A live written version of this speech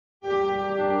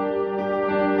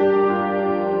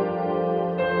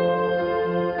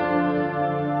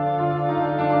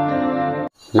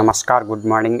Namaskar, good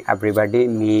morning everybody.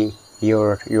 Me,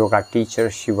 your yoga teacher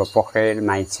Shiva Pokharel,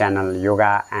 my channel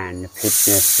Yoga and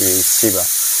Fitness with Shiva.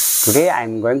 Today I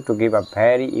am going to give a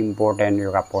very important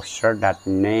yoga posture that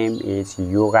name is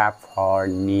Yoga for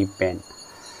Knee Pain.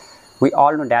 We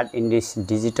all know that in this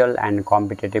digital and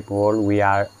competitive world we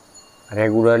are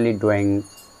regularly doing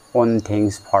one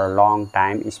things for a long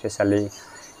time, especially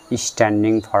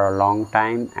standing for a long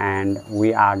time, and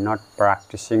we are not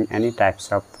practicing any types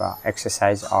of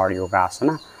exercise or yoga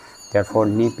asana. Therefore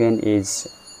knee pain is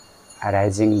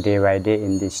arising day by day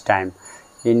in this time,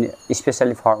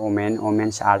 especially for women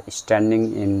are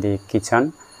standing in the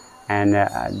kitchen, and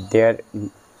there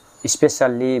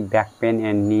especially back pain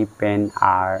and knee pain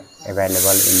are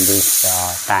available in this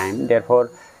time. Therefore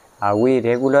we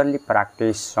regularly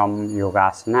practice some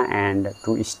yogasana and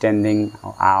to strengthening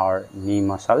our knee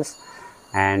muscles,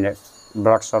 and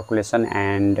blood circulation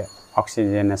and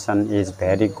oxygenation is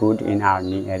very good in our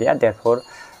knee area. Therefore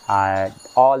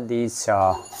all these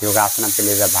yogasana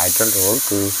plays a vital role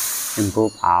to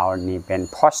improve our knee pain.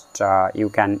 First you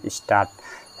can start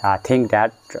think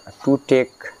that to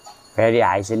take very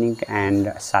hygienic and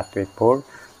sattvic food.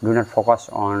 Do not focus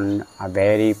on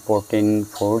very protein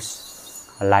foods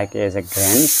like as a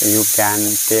grains. You can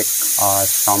take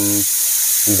some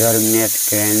germinate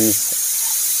grains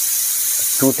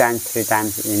 2 times 3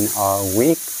 times in a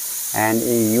week, and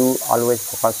you always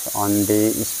focus on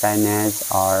the spinach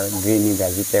or greeny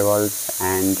vegetables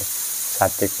and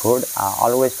sattvic food.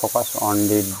 Always focus on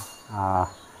the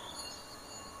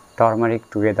turmeric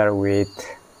together with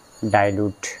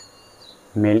dilute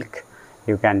milk.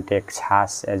 You can take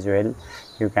chas as well.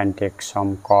 You can take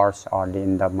some curds early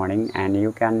in the morning, and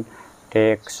you can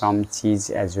take some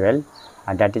cheese as well.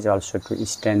 That is also to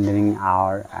strengthening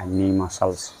our knee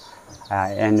muscles.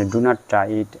 And do not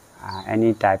eat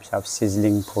any types of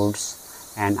sizzling foods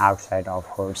and outside of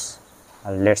foods.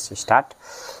 Let's start.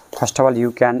 First of all,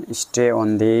 you can stay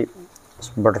on the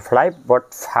butterfly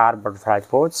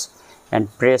pose and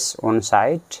press one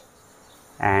side,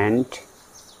 and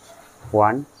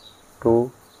 1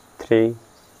 2 3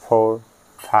 4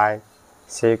 5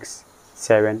 6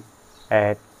 7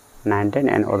 8 9 10,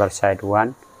 and other side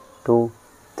 1 2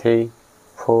 3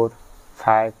 4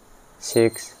 5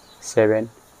 6 7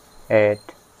 8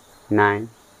 9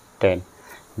 10.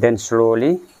 Then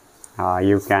slowly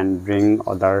you can bring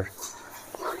other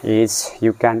is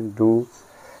you can do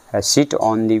sit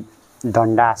on the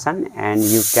dandasana, and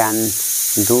you can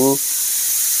do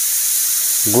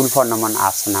Gulfa Naman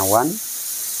Asana 1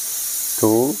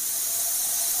 2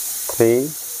 3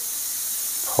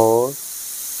 4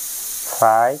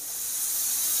 5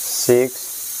 6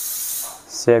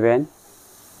 7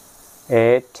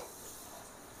 8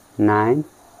 9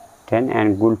 10,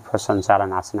 and Gulfa Sancharan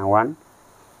Asana 1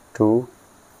 2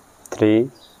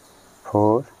 3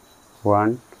 4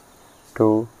 1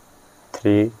 2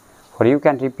 3 4. You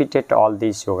can repeat it all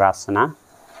these yogasana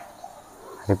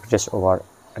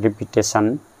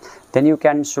repetition. Then you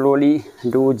can slowly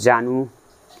do Janu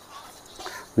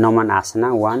Naman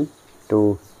Asana 1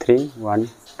 2 3 1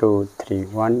 2 3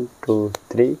 1 2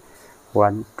 3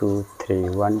 1 2 3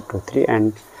 1 2 3,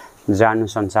 and Janu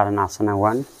Sancharan Asana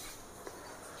 1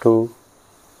 2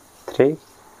 3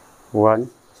 1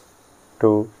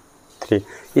 2 3.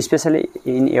 Especially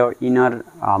in your inner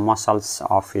muscles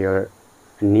of your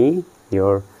knee,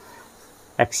 your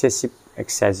excessive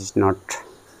exercise is not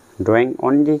doing,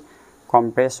 only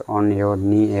compress on your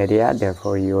knee area.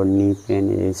 Therefore your knee pain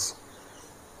is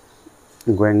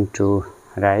going to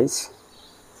rise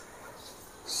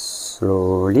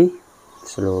slowly.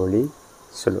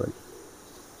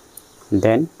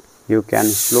 Then you can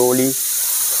slowly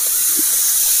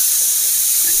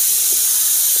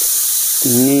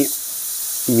knee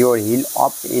your heel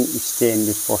up and stay in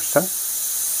this posture.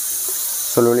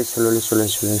 Slowly,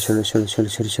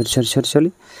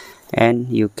 and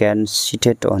you can sit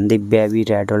it on the baby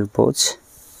rattle pose.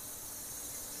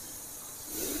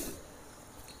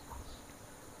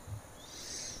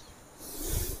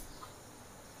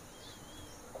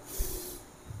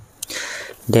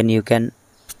 Then you can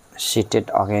sit it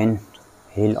again,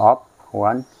 heel up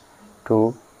 1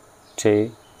 2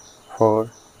 3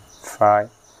 4 5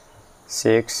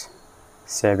 6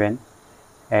 7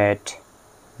 8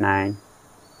 9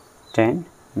 10.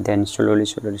 Then slowly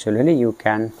you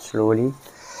can slowly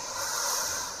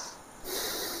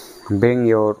bring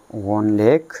your one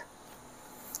leg,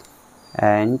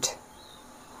 and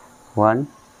 1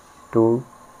 2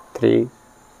 3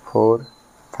 4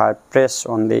 5 press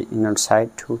on the inner side,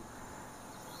 2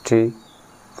 3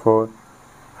 4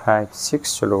 5 6.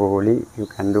 Slowly you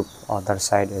can do other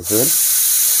side as well.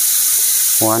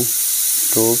 1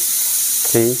 2,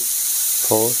 3,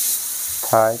 4,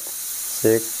 5,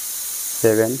 6,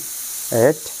 7,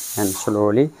 8, and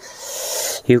slowly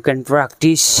you can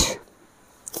practice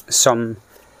some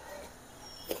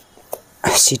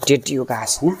seated yoga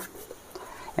asana,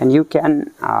 and you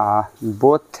can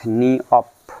both knee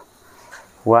up.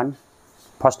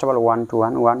 First of all, 1 to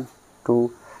 1, 1,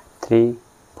 2, 3,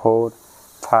 4,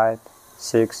 5,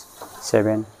 6,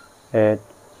 7, 8,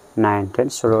 9, 10.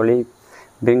 Slowly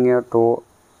bring your toe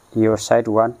your side.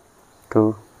 1,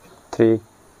 2, 3,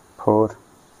 4,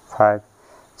 5,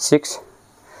 6.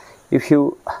 If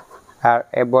you are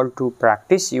able to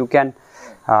practice, you can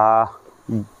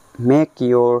make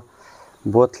your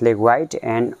both leg wide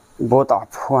and both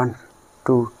up. 1,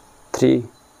 2, 3,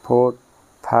 4,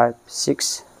 5,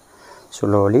 6.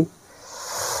 Slowly.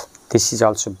 This is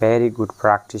also very good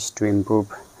practice to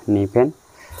improve knee pain.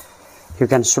 You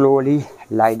can slowly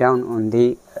lie down on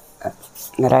the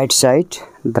right side,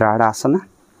 Dradasana.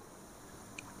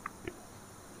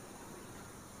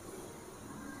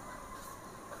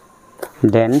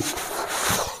 Then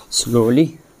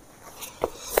slowly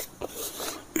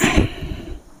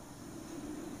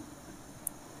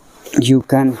you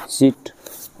can sit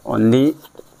on the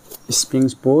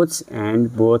sphinx pose,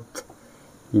 and both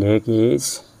leg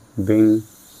is bring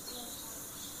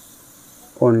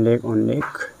on leg,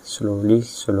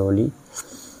 slowly,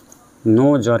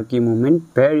 no jerky movement,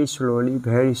 very slowly.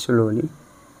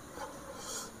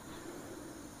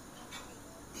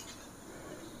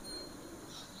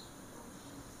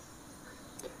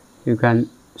 You can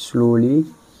slowly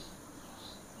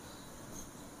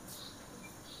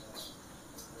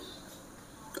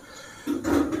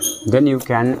then you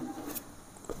can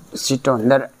sit on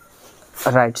the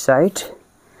right side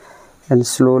and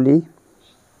slowly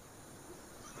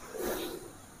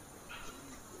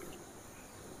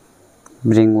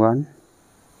bring 1,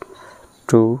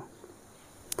 2,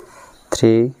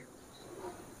 3,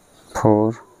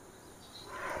 4.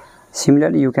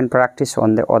 Similarly, you can practice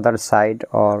on the other side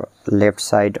or left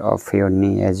side of your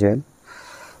knee as well.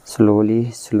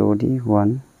 Slowly,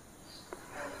 1,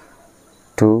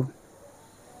 2,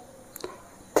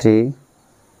 3,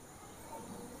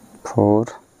 4,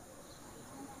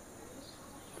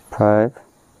 5.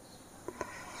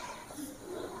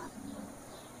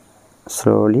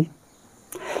 Slowly.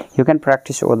 You can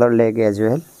practice other leg as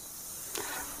well.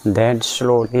 Then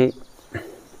slowly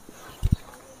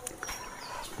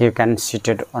you can sit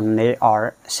it on the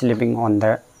or sleeping on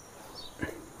the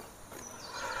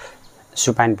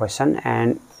supine position,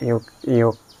 and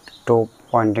your toe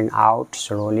pointing out,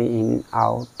 slowly in,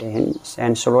 out, in,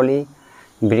 and slowly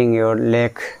bring your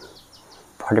leg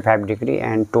 45 degree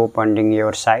and toe pointing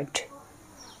your side.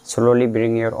 Slowly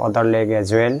bring your other leg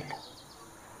as well.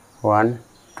 1,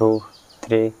 2,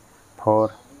 3,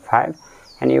 4, 5,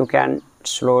 and you can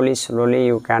slowly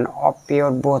you can up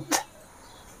your both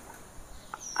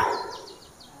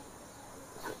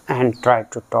and try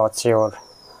to touch your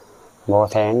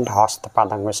both hand, Hasta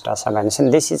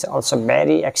Padangustasana. This is also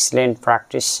very excellent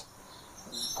practice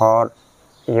for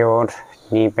your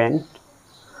knee pain.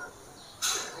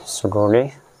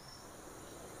 Slowly,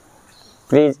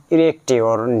 please erect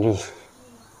your knee.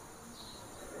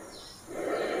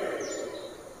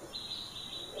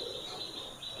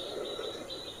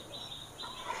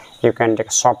 You can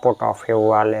take support of your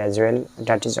wall as well.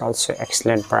 That is also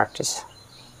excellent practice.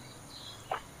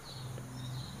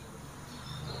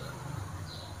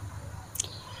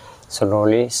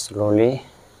 Slowly.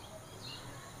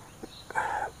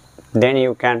 Then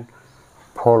you can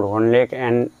fold one leg,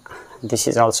 and this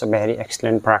is also very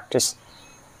excellent practice.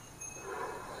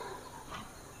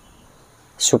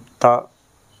 Supta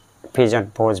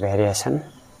pigeon pose variation.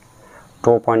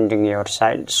 Toe pointing your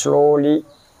side. Slowly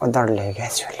other leg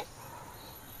as well.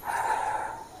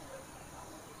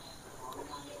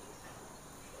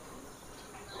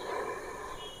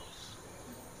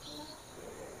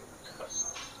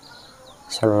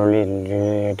 Slowly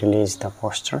release the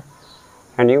posture,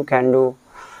 and you can do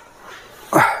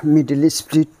middle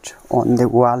split on the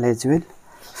wall as well.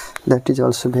 That is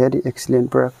also very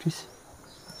excellent practice.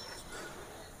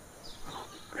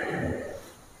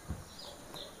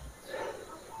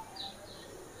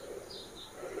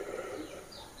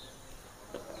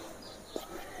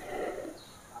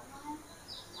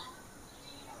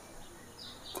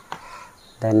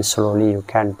 Then slowly you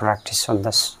can practice on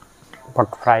the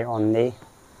butterfly on the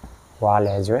wall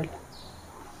as well.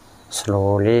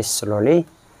 Slowly.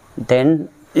 Then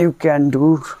you can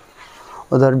do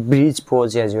other bridge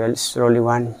pose as well. Slowly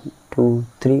 1, 2,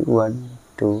 3, 1,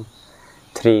 2,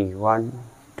 3, 1,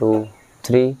 2,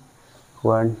 3,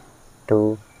 1,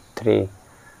 2, 3,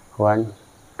 1,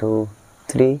 2,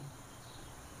 3.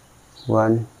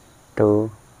 1,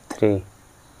 2, 3.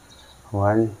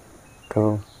 1,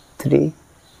 2, 3.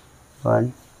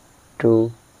 1,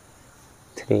 2,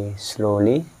 3.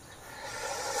 Slowly.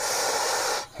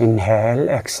 Inhale,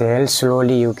 exhale.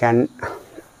 Slowly you can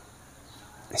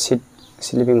sit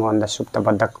sleeping on the Supta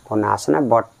Baddha Konasana,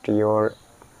 but your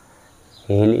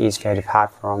heel is very far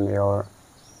from your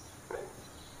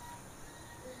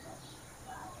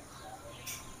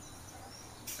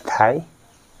thigh.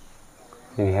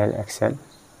 Inhale, exhale.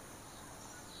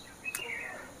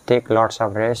 Take lots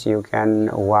of rest. You can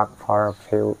walk for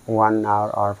 1 hour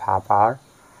or half hour.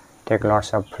 Take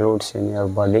lots of fluids in your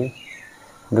body.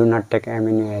 Do not take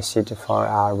amino acid for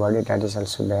our body. That is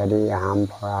also very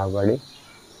harmful for our body.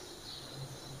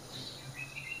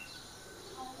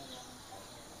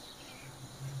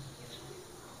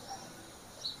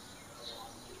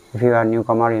 If you are a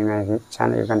newcomer in my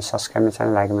channel, you can subscribe my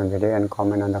channel, like my video, and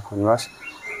comment on the comment box.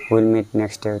 We'll meet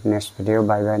next day with next video.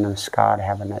 Bye bye. Namaskar.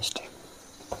 Have a nice day.